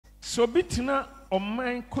So bitina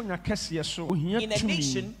oman konya kese so ohia tumi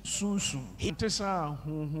sunsun ntesa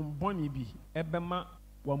honhom boni bi ebema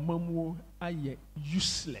wamamuo aye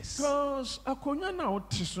useless because akonya na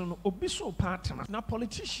otiso no obi so partner na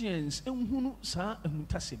politicians enhunu saa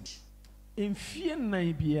ehuntasem emfie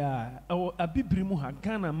nan bia abibiri mu ha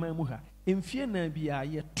Ghana man mu ha emfie nan bia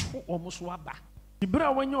ye to omoso aba ibra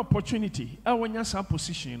wanya opportunity awanya saa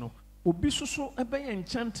position no obi soso ebeye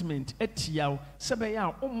enchantment etiaw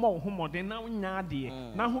sebeya umma homode na nya ade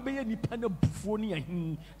na ho beye nipa na bufuo ni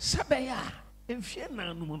ahin sebeya emfie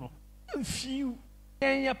nanu no emfiu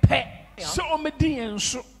enya pe so omedi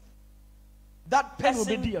enso that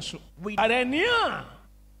person we arenia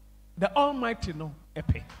the almighty no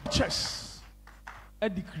epe chess a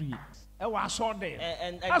decree e wa so there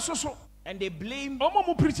and they blame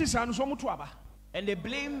omo preachers anu so mutu aba and they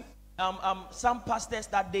blame some pastors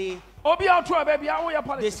that they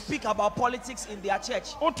speak about politics in their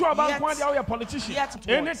church.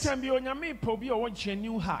 Anytime you nyame po bi o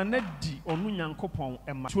genuine ha na di onu nyankopon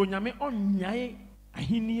ema ti onyame onyae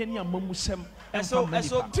ahini ni amamusem so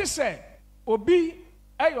ti say obi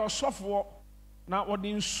eyo sofo na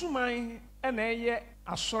wodi nsuman na eye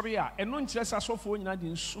asori a eno nkire sa sofo nyina di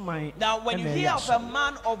nsuman. Now when you hear of a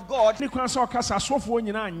man of God, ni kwan so kasa sofo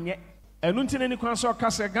nyina anye enunti ni kwan so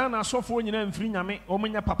kase Ghana asofo nyina mfiri nyame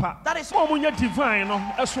omunya papa that is omunya divine no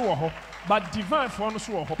eso wo ho but divine for no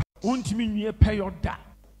so wo ho untimi nwie peyoda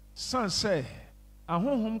san say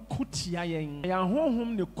ahonhom kotia yen ya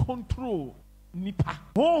ahonhom ne control nipa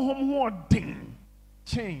ahonhom ho odin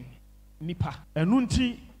chain nipa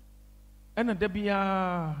enunti ena da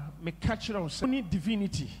bia me catch us ni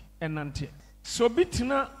divinity enante so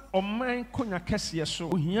bitina oman konya kese so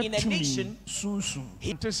ohia tumi sunsun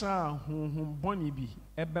ntesa honhom boni bi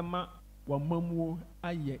ebema wamamuo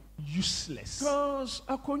aye useless because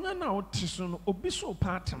akonya na otiso no obi so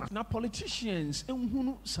partner na politicians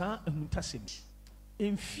enhunu saa ehuntasem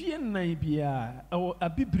emfie nan bia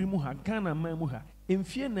abibiri mu ha Ghana man mu ha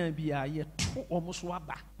emfie nan bia ye to omoso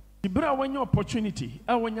aba ibra wanya opportunity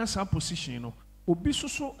awanya saa position no obi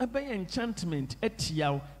soso ebeye enchantment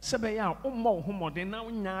etiaw sebeya umma homode na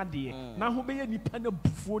nya ade na ho beye nipa na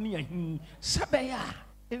bufuo ni ahin sebeya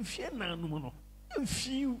emfie nanu no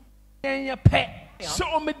emfiu enya pe so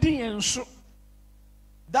omedi enso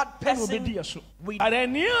that person we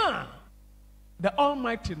arenia the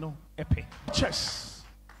almighty no epe chess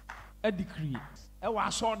a decree e wa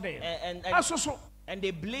so there and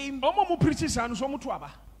they blame omo preachers anu so mutu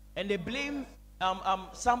aba and they blame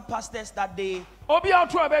some pastors that they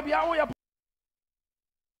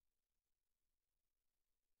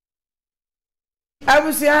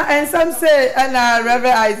Abusia and some say and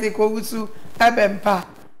Reverend Isaac Owusu Bempah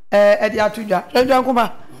RtvGhana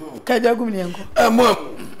Kuma Kaja Gumianko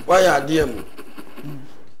why are DM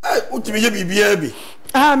Utimi bibia bi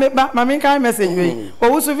mami kan message we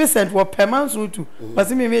Owusu Vincent wo permanent so to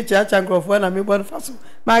pasi me church ankrofo na me bon faso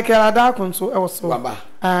Michael Adakun so e wo so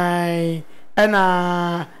ai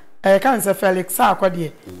ena cancer Felix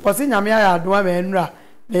akwade posi nyame ya adoma ma enura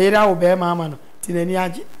na ira wo be mama no tinani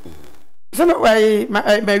age so me wai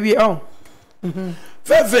wi on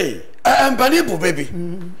fefe empani po baby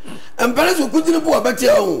empani so kudini bo abati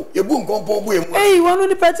ahun ebu nkonpon bo emu wonu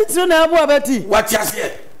ni petitiro na abo abati wati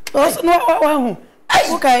ase o no wa hu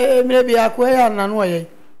okay me bi akwa ya na no ye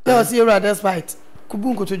there was you despite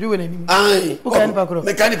kubu nkotoju we na ni ai okay ni pakro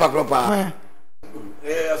mechanic pakro pa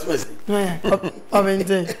asumesi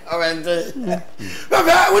Awente.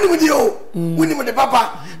 Baba, woni mudi o. Woni mudi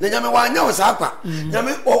papa. Na nyame wa anya wo sakwa.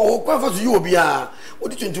 Nyame o kwa fa so yi obi a.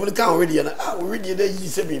 Odi tuntum kan already na. Ah, already dey yi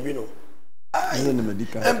se bibi no. Ah, ni na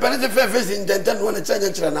medical. Empane se fe face intenten no na chanya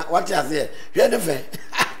kire na. What ya say? Hwe ne fe.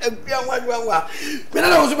 Bia nwa. Me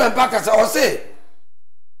na wo so Bempah kasa o say.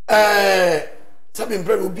 Sabi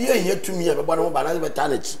mpre obi a hia tumi a bebo na mo ba na be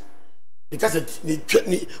tanachi. Because ni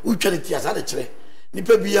utwa ni tia sa de kire.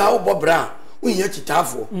 Nipa bia wo bobra wonya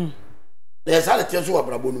kitafo na yesa le tie so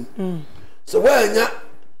wabrabo num so wanya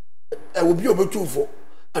obi obetufo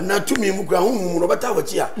anatumi mu kra honhum no beta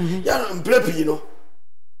wachi a ya mprepi no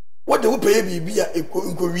what de wo peye bibia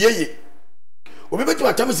nkowieye obi beti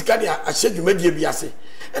watam sika de ahye dwumadie bi ase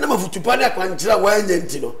ena mafutupa na kwankira wanya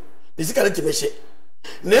nti no de sika le timehye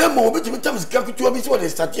na ema obeti watam sika kutuwa bi so de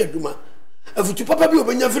start aduma afutupa pa bi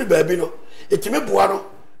obenya firi baabi no etime boa no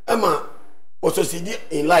ema or succeed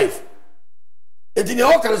in life. And in the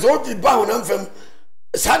all kinds of the bound and from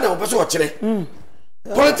Sana or Person.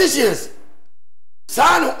 Politicians,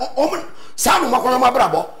 San Macron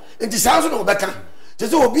Brabo, and the sounds of Becca.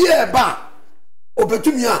 Just be a bar,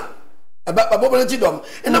 Opetumia, about Bobo Tidom,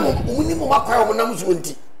 and I'm only more crowd when I'm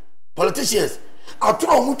 20. Politicians,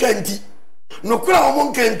 atoro ho twanti no kura ho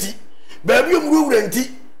nkanti baabi omwura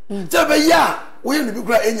nti se be ya wo ye no bi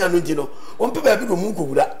kura enya no nti no ompe baabi do mu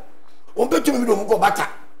nkowura ompe tumi bi do mu ko bata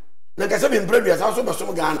na kase be mpredua sa so be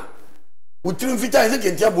som Ghana utirim fita ese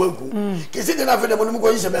kenti aboanku kese de na fe de mo no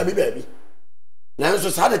ko yise baabi na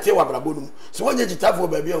nso sa de tie wa brabodum so wonye kitafo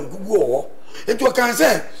baabi ankugu wo enti o kan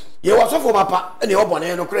se ye wasofo papa ene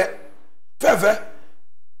obone no kure fefe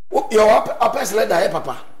yo apesle da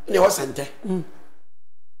papa ene o sente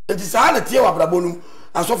enti sa de tie wa brabodum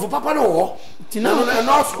asofo papa no wo tina no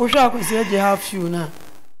wo hwa akosi eje half you na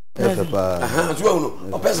aha so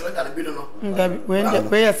no apesle da bi no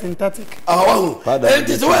we synthetic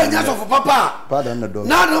enti so we nya sofo papa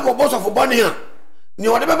na no go boss of bone ha ni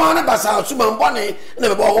ode be ba na basa suma mbone na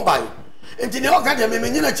be bo ho bai enti ne o ka de me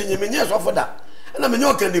nyina chenye me nya sofo da na me nya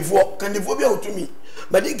o kandifo bi a otumi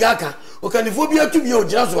badi gaka o kandifo bi atumi o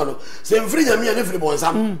gira so no se mfiri nya me na firi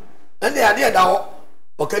bonsam ende ade da ho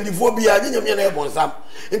o kandifo bi a nya me na e bonsam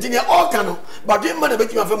enti ne o ka no badi ma na be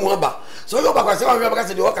tuma fa mu aba so yo ba kwase wa ba ka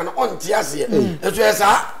se de o ka no on ti ase enso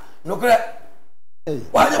esa no kre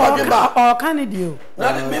wa nya ba ba o ka ne dio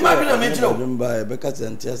na me ma bi na me tiro ba e be ka se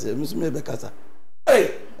nti ase me so me be kasa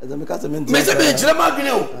eza me kasa me nti me se be tire ma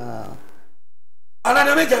gine o ana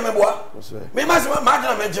na me ke me boa me ma se ma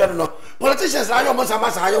gina me tire no politicians ayo mo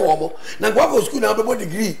sama sa ayo wo mo na gwa go school na be bo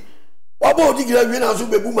degree wa bo degree wi na so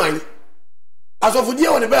be bu man asofu die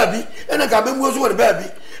woni ba bi ena ka be mu so woni ba bi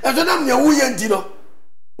enso na me wu ye nti no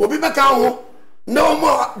obi be ka ho no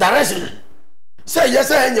mo direction say yes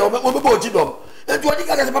say enya obi bo ti dom entu odi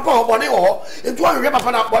ka se papa ho bone ho entu an hwe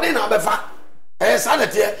papa na bone na be fa sa na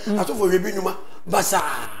tie asofu hwe bi nyuma basa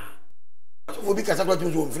asofu bi ka sa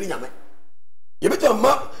to so mfiri nyame ye beto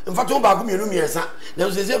ma mfato ba ko mienu miensa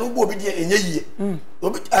na so se no bo obi die enye yie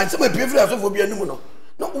obi anse ma pie firi asofu bi anum no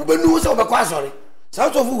no ubenu se obekwa asori sa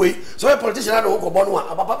asofu we so a politician na ko bo no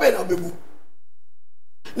a papa pe na obebu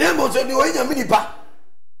na mo so ni o nya mini pa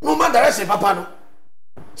no ma direction papa no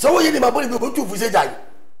so wo ye ni ma bo ni bo tu fu se jai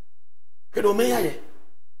kedo me yaye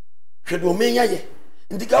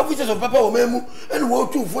ndika fu se so papa o memu enu wo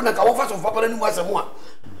tu fu na ka wo fa so papa na ni mu asemu a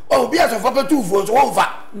o bi aso papa tu fu so wo fa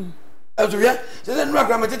ezo ye se nura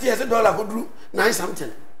gram tete ye se dollar ko duru 9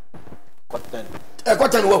 something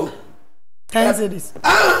cotton wo 10 cedis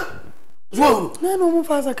zo na no mu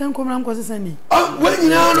fa sa kan komra nko se sani we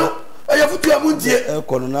nyina no ya futu amuntie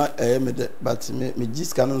kono na me de but me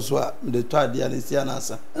giska no so a me de to ade ana sia na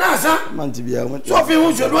asa manti bia mo so fi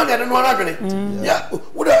hu so no na no ara gene ya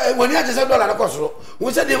wo da woni aje se dollar na kosoro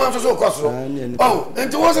wo se de man so kosoro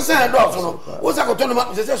enti wo se dollar so no wo sa ko to no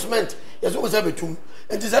ma se cement ya so wo se betum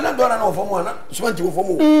enti se na dollar na wo fomu ana cement wo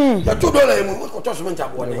fomu ya $2 mu ko to cement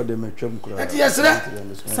abo de wo de metwam kura enti yesre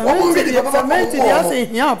wo mo ngi de papa cement ya se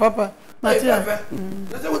hia papa Matia.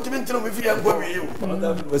 Let's say what you mean to me if you are going you.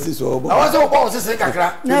 What's this all? I was all say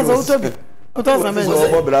kakra. Na zo utobi. Otoza me.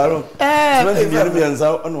 So braro. Cement bi no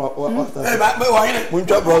bianza on wa. Wa hine.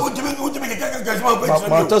 Muntwa bros. Utimi kaka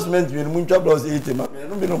ma tosment bi muntwa bros 80 ma.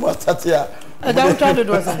 No bi no ma tatia. Da utwa do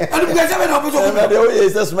do sa. Anu bi gaza me na obo so. Me dey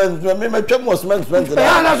assessment me twam was cement.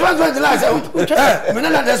 Ah na cement la say. Me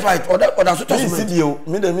na that's right. Oda so tosment. Me see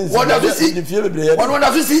me dey mean. Oda so see. The fear be dey.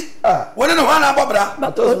 Oda so see. Ah. Wona no hana bobra.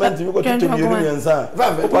 Tosment mi ko tutu bi no bianza.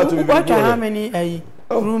 What how many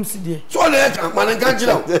rooms there? So na man kan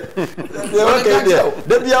jira.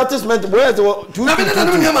 The be advertisement where to na me na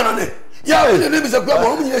no me ma no ne. Ya we ne bi se kwa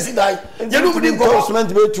mo mu nyesi dai. Ye no bi ko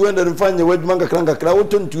advertisement be 200 fanya we manga kranka kra wo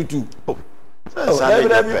 22.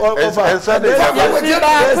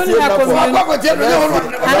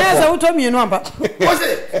 Anaweza utomi yenu hapa.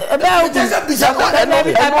 Wose. Eba bisha kwa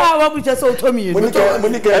eba wabucha so utomi yenu.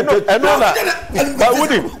 Monika enola. Ba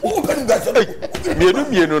wudi.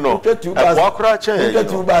 Mienu no. Akwa chen.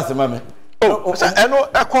 Tu bas mame. Oh, eno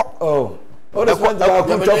eko. Oh. Oh, that's one that I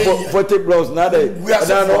put 40 blows now. They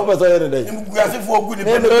no over there today.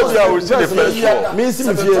 Me see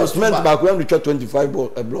me cement back when we chop 25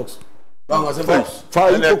 blocks. I'm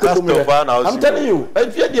telling you,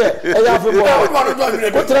 if you're there, I have a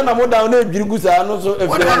what na mo down there Girigusa no so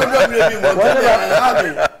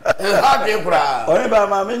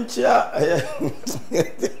ma menchia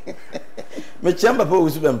me chamba pa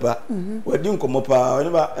Owusu Bempah wadi nkomo pa oni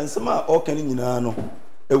ba ensema o kan nyina no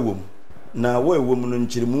ewom na wo ewom no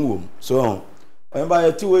nchirimu wom so oni ba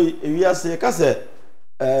yati we ewiase ka se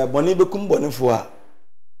boni bekum bonefo a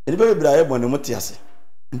eni be bra boni motiase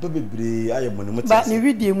nto bebre aye boni motiase ba ni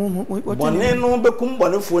widie mu boni no bekum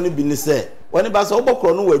bonefo ni bi ni se oni ba se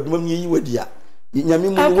obokro no wadwuma mi yi wadia nyame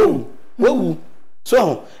mu wo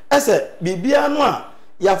so ese bibia no a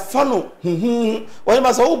ya fa no oni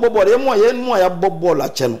ba se wo bobole mo ye no ya bobole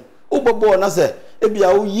ache no Ubobo na say ebia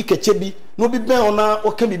wo yi keche bi no bi ben ona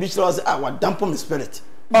o kan bibi kyerɛ say wa dampo me spirit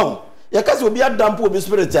oh ya ka say obi adampo obi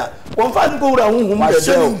spirit a won fa ngo wura honhom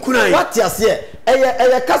be what ase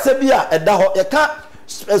eye kasa bi a ɛda hɔ ya ka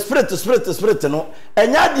spirit no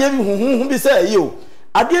enya de bi honhom bi say yi o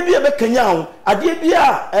ade bi e be kanya ho ade bi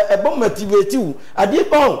a ɛbɔ motivate wo ade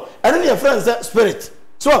ba ho ɛne ne friend say spirit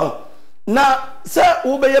so na sɛ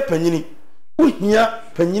wo be ye panyini wo hia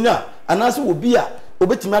panyina anase obi a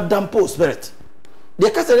obetimi adampo spirit de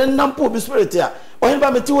kasa ne nampo obi spirit a ohin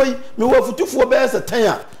ba meti wo me wo futufuo be se tan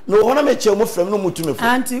a me wo na me che mo frem no mutumi fo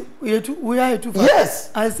auntie we are too far. Yes,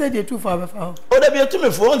 I said you too far before. o da be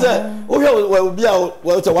tumi fo nze o hwe obi a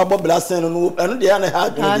wo se wa bobla sen no eno de ya na ha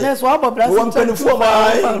dwo de let's wa bobla sen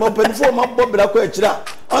wo penifo ma bobla ko akira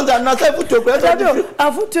onza na say futu ko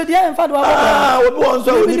a futu de en fa do wa bobla obi won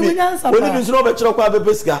so oni bi nso no be kire ko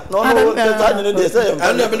abepe sika no no ta ni de say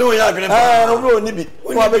ene be no ya adwene no oni bi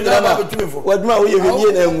ko abe kire na waduma wo ye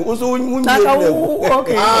hwie na enwu so wunye na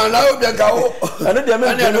okay na obi ka wo ene de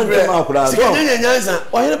me ma akura so nyansa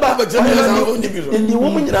ohin ba ndi wo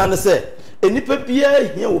munyina ne say enipa bia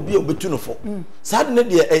hia obi obetu no fo sad ne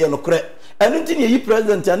de eye no kore enu nti ne yi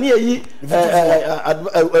president ane yi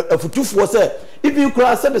afutufuo say ibi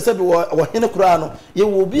kura sebe wo hene kura no ye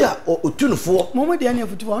wo bi a otu no fo momo de ane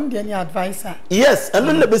afutufuo on de ane advisor yes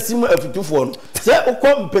enu na besim afutufuo no say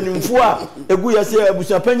ukọ mpanimfo a egu ya say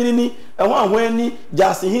abusu panyini ni ho ahwan ni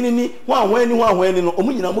jase hini ni ho ahwan ni no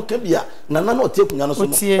omunyina mo ka bia nana na otekunya no so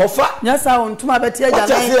no ofa nyasa ontuma beti agya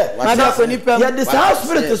na na ko nipa ya de sa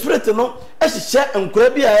spirit no ehye nkura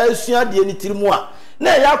bi a asua de ni tirimu a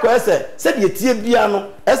na ya kwa ese se de tie bia no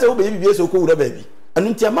ese wo be bibie ese ko wura baabi anu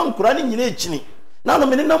ntia man nkura ni nyina echini na no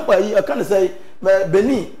me ne namba yi aka ne say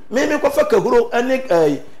beni me ko fa kahuro ane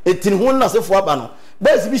etin ho na sefo aba no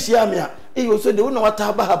base bi hia me a eyo so de wo na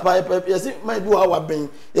wata ba ha pa yesi man bi wa ben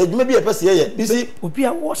adwuma bi e pese ye bisi obi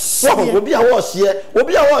a wo hye obi a wo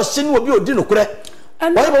hye ni obi odi no kure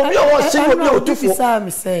obi a wo hye obi a otufo sa me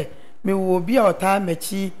say me wo obi a ota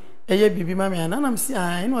machi eye bibi mama ya na msi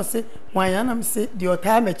ah eno se wan ya na msi di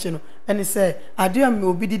ota mechi no eni se ade am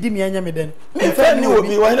obi didi me anya me den me fe ni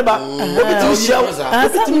obi wa ne ba obi ti hia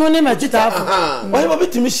obi ti no ne machi ta afo wa obi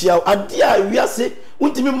ti mi hia ade a wiase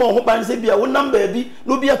untimi mo ho ban se bia wo number bi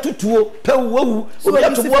no bia tutuo pewu wawu obi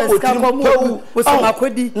atobo abotiri pewu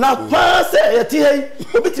osamakodi na kwa se yeti hei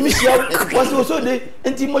obi ti mi hia wase so de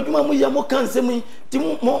enti modwuma mu ya mo kan se mu ti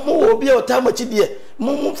mo obi a ota machi de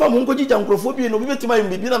mo fa mo nkoji jankrofo bi no obi betima yim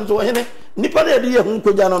bibi na so hene nipa na de ye ho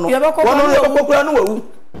nkoja no wono ye kokokura no wawu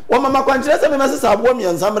wo mama kwankyere se me mese abo mi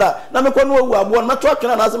ansamra na me ko no wawu abo na to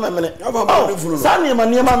atwena na se memene sa niema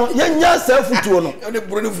no yenya sa futuo no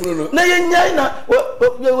na yenya na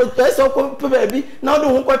pesa ko pebi na do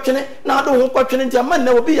ho kwatwene ntia man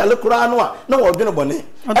na obi yale kura no a na wo dwene bone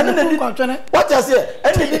ene na kwatwene what I say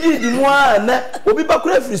ene di mu a na obi ba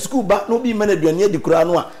kura free school ba na obi mana aduane di kura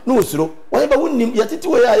no a na osuro wo ba wonnim yatete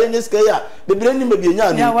wo ya yenye ska ya bebre nim be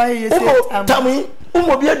nya no tamu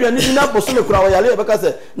umo bi aduane di na boso me kura wo yale e beka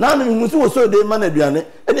se na no mu so so de mana aduane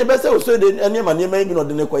ene be se so de ene ma ne ma bi no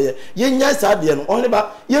de ne koye yenya sa de no ohne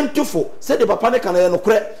ba yentufo se de papa ne kana ye no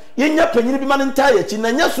kure yenya panyini bi ma ne ntaa ye chi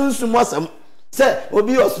na nya sunsumu asam se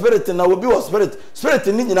obi o spirit na obi o spirit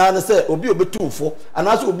ni nyina na se obi obetufo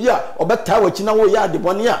anaso obi a obeta wachi na wo ya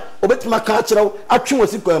adebone a obetima ka kirew atwe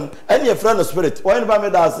wasi kwam ene ye fra no spirit wo ne ba me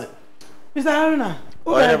da ase Mr. Haruna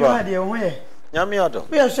o ba ma de wo ye nyame ado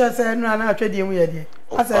we sure say no na atwe de mu ye de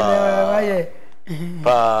asa ne wa ye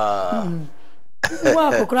pa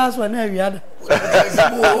wa ko class wa na wiada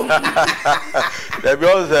there be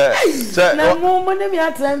say na mo ne mi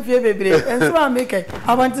atran fie bebre enso a make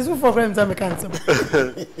I want to for friends am kan so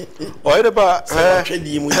o ide ba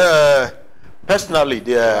personally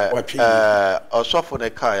the osofo ne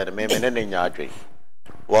kai me ne nya adwe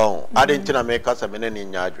wow adentina me kasa me ne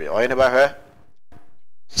nya adwe o ide ba hwe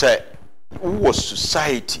say wo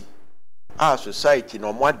society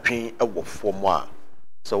no mo adwen e wo fom a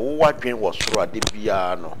so wo adwen wo soro ade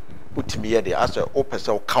bia no utimi ye de asa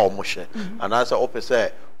opese ka omo hye and asa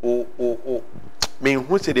opese o me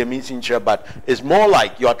who say they mean sincere but it's more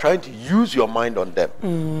like you are trying to use your mind on them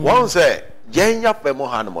one say yenya femo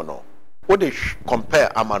hanmo no what they compare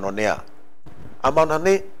amanone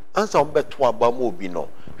ansa ombeto abam obi no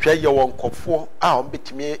hwe ye won kofo a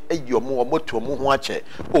ombetimi ayomo omoto mu ho ache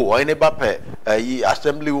o ene ba pe yi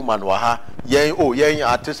assembly woman wa ha yen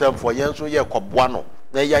artisan for yen so ye koboa no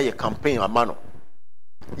na ye campaign amano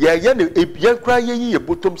ye ne ebien kra ye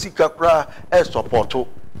botom sika kra e supporto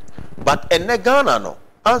but ene Ghana no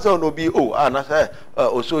ansa no bi na say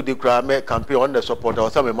also the kra me campaign on the supporter or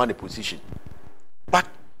some money position but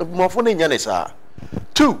mo fo ne nya ne sa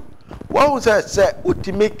two What was I say?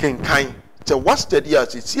 Ultimate kind. So what's the deal?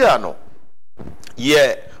 It's here no.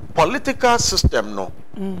 Yeah, political system no.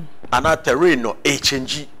 And our terrain no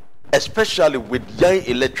HNG, especially with young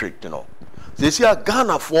electric, you know. They see a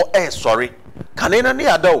Ghana for sorry. Can any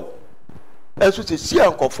other? As we see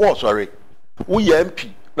uncle for sorry. We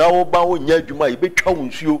MP now about Yajuma, you be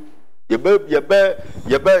challenge you. You be like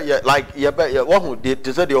one they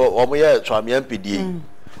said the Omoya Swami MPD.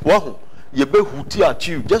 One you be hooty at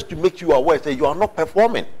you just to make you aware that you are not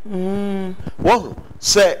performing. One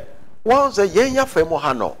say once a yenya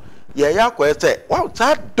femohano. Yeah, say, well,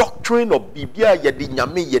 that doctrine of Bibia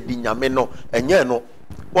yedinyame no, and no.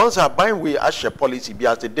 Once I bind we as a policy be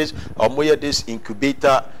as this or more this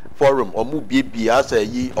incubator forum or mu baby as a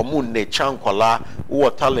ye or moon ne chankola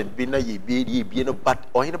or talent be na ye be no but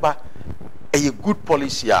or in about a good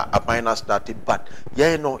policy a minor started, but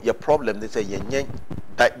yeah, no, your problem they say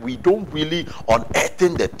that we don't really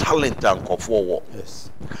unearthing the talent and go forward. Yes.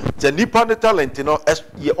 The Nippon the talent, you know, as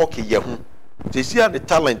okay, yeah. They see the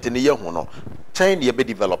talent in the year, no, 10 years be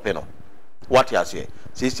developing. What you say?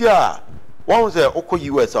 They see, one was the Oko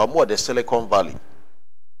US or more the Silicon Valley.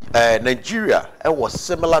 Nigeria, it was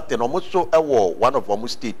similar to almost so one of our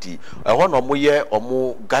state, one or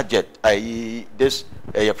more gadget. This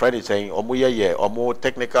your friend is saying, or more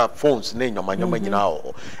technical phones, name your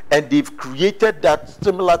and they've created that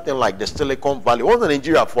similar thing like the Silicon Valley. One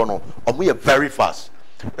Nigeria for no, or very fast.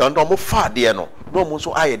 And almost far there no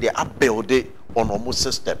so I they are build it on almost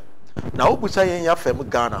system. Now we say ya fam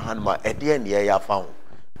Ghana hanma at the end ya found.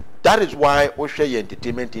 That is why we share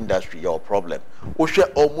entertainment industry your problem. We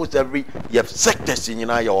share almost every sectors in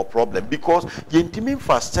your problem because the entertainment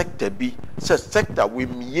sector be sector we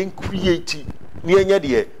mean create near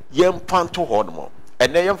the young panto hormone.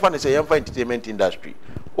 And then young is a young entertainment industry.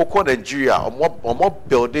 Oko Nigeria, or more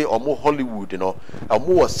building, or more Hollywood, you know, or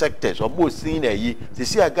more sectors, or more scene. They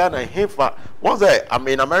see a Ghana here for once I'm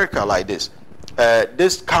in America like this.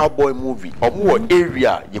 This cowboy movie, or more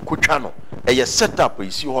area you could channel, and you set up you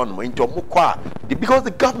see on into Mukwa because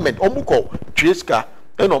the government, Omuko, Chiska,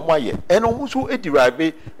 and on my and almost who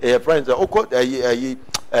derive friends, Oko,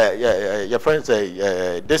 your friends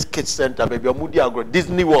say this kids center, maybe a Moody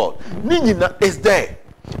Disney World. Nina is there.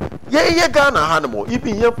 Yeah, Ghana Hanamo.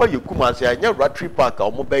 Even here for you, Kumasi, I never Ratri Park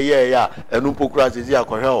or Mobile, and Upocras is here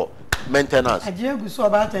for maintenance. I dare go so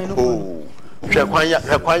about oh,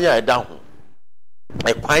 require a down.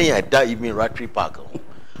 I quite that even Ratri Park.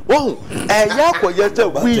 Oh,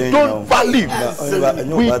 we don't value.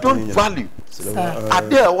 We don't value. I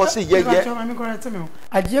dare was a yeah.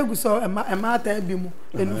 I dare go so a matter be more.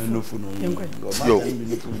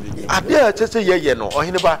 I dare to say yeah, no, or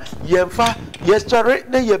hinaba, yemfa, yes, sorry,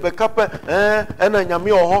 ne ye be kappa, and a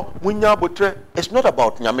yami or winya butre. It's not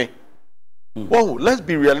about yami. Oh, let's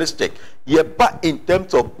be realistic. Ye but in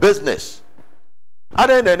terms of business. I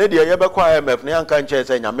don't know the yeba choir mef ne ankan che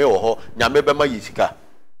say yami or yame bema yisika.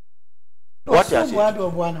 What you say?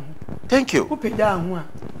 Thank you. Who paid down?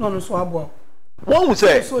 No, so abo. One will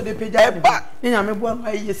say, so they pay down. Then I'm a boy,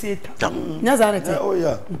 I say, Nazareth. Oh,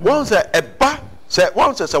 yeah. One say, a ba, say,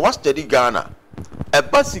 one says, what's the Ghana? A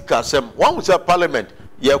basika, some one will say, Parliament,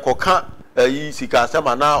 ye coca, ye sika, some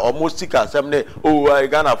are now almost sika, some ne, oh, I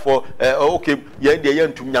Ghana for, okay, ye and the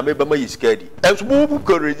young to Yameba is scaredy. As Mubu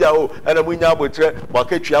Corridao, and a winner would try,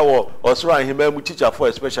 market yaw, or surround him, and teacher for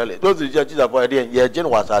especially. Those are judges of idea, ye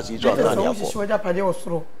general was as he's on.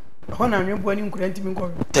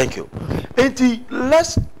 Thank you. And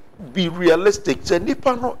let's be realistic. Say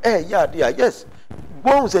Nipano yes.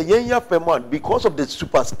 One say yeah because of the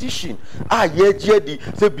superstition.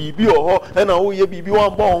 Say bibi or and bibi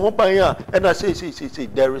one born and I say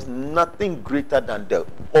there is nothing greater than the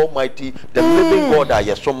Almighty, the living God I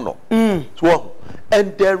assume no. So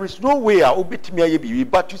and there is no way I obey me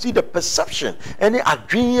but you see the perception any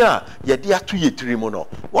adrinia ye dia to ye trimono.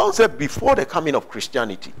 One said before the coming of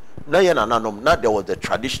Christianity. Now there was the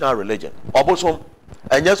traditional religion. Obosom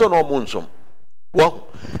and yes or no monsum. Well,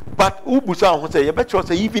 but Ubusa who say you better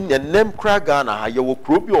say even the name Kragana, you will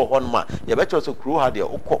probe your honma, you better also crew had the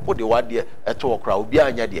Oko the word there at 2 o'clock, be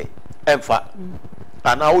a day. And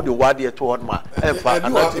now the word there to honma. And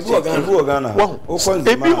Ghana. Well,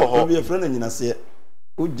 be a friend in Yanasia.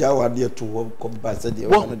 Ujawa dear to walk by said the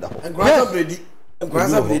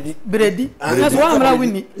Brady. That's why I'm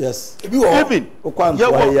winning. Yes. Even. Well,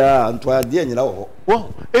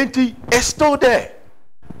 ain't he still there?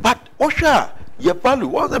 But Osha, your value.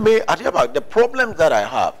 What's the main about the problems that I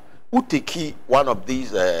have? Utiki, one of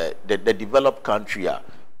these the developed country,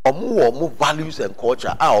 or more values and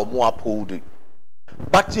culture are more upholding.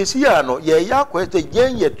 But you see, no, yeah, question,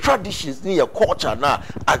 your traditions, your culture now,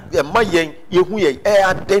 my young, you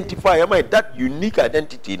identify that unique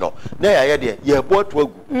identity, no. Now, yeah, both will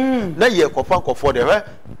go. Now, yeah, for the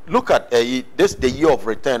look at this the year of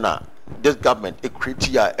return now. This government a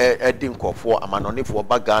criteria heading for a man for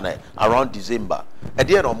Ghana around December. At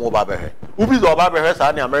the end of mobile, who is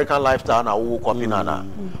the American lifestyle now? Who copy nana?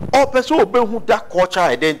 Or person who that culture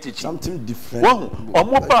identity something different.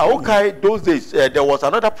 Okay, those days there was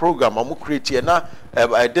another program. Amu create now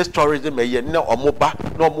this tourism no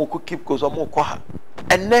omoba no more keep cause koha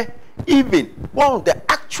and then even one the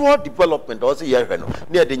actual development also here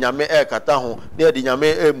near the Nyame Kataho near the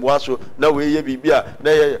Nyame Mwaso na we ye bibia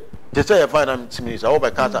na they say finance minister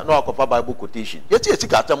over cancer no akofa Bible quotation yet you see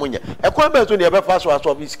atamunya e kwa be so ne be fa so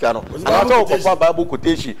aso bi sika no asa akofa Bible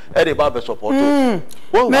quotation e dey Bible support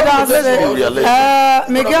my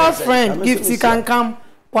girlfriend Gifty can come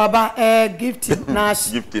Waba Gifty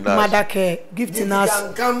Nash Madake Gifty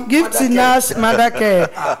Nash Madake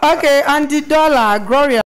okay and the dollar Gloria